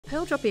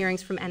Pearl drop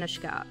earrings from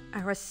Annoushka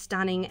are a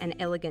stunning and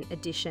elegant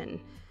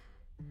addition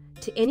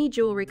to any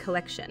jewellery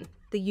collection.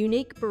 The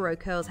unique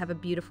Baroque curls have a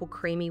beautiful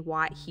creamy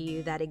white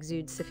hue that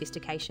exudes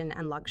sophistication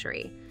and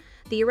luxury.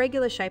 The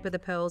irregular shape of the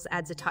pearls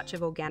adds a touch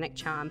of organic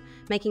charm,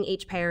 making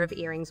each pair of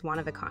earrings one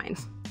of a kind.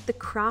 The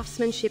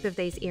craftsmanship of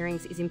these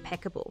earrings is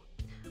impeccable,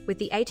 with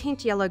the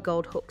 18th yellow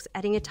gold hooks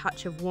adding a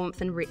touch of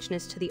warmth and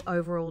richness to the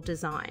overall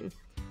design.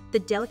 The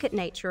delicate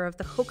nature of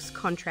the hooks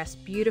contrasts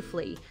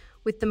beautifully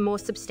with the more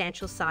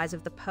substantial size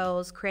of the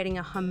pearls, creating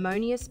a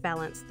harmonious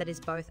balance that is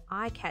both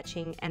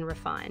eye-catching and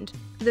refined.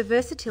 The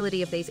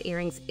versatility of these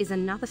earrings is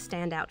another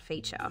standout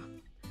feature.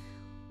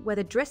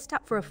 Whether dressed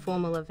up for a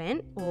formal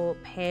event or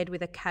paired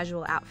with a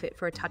casual outfit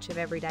for a touch of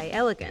everyday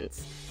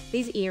elegance,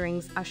 these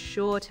earrings are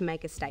sure to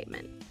make a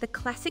statement. The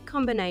classic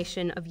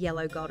combination of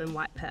yellow, gold and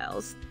white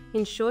pearls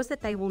ensures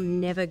that they will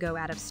never go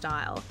out of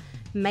style,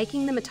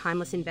 making them a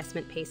timeless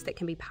investment piece that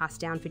can be passed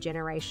down for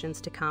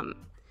generations to come.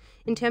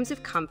 In terms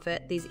of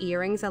comfort, these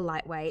earrings are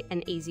lightweight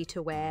and easy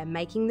to wear,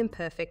 making them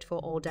perfect for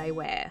all-day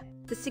wear.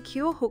 The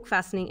secure hook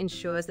fastening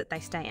ensures that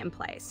they stay in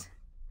place,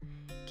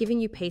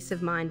 giving you peace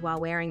of mind while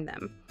wearing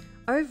them.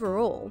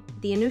 Overall,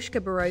 the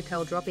Annoushka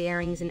Baroque drop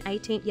earrings in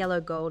 18th yellow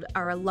gold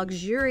are a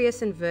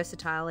luxurious and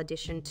versatile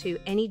addition to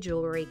any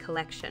jewellery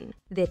collection.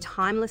 Their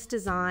timeless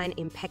design,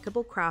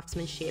 impeccable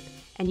craftsmanship,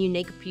 and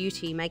unique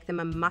beauty make them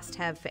a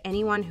must-have for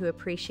anyone who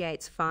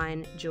appreciates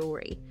fine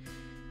jewellery.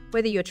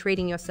 Whether you're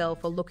treating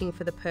yourself or looking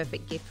for the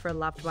perfect gift for a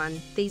loved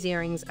one, these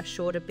earrings are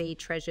sure to be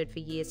treasured for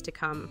years to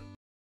come.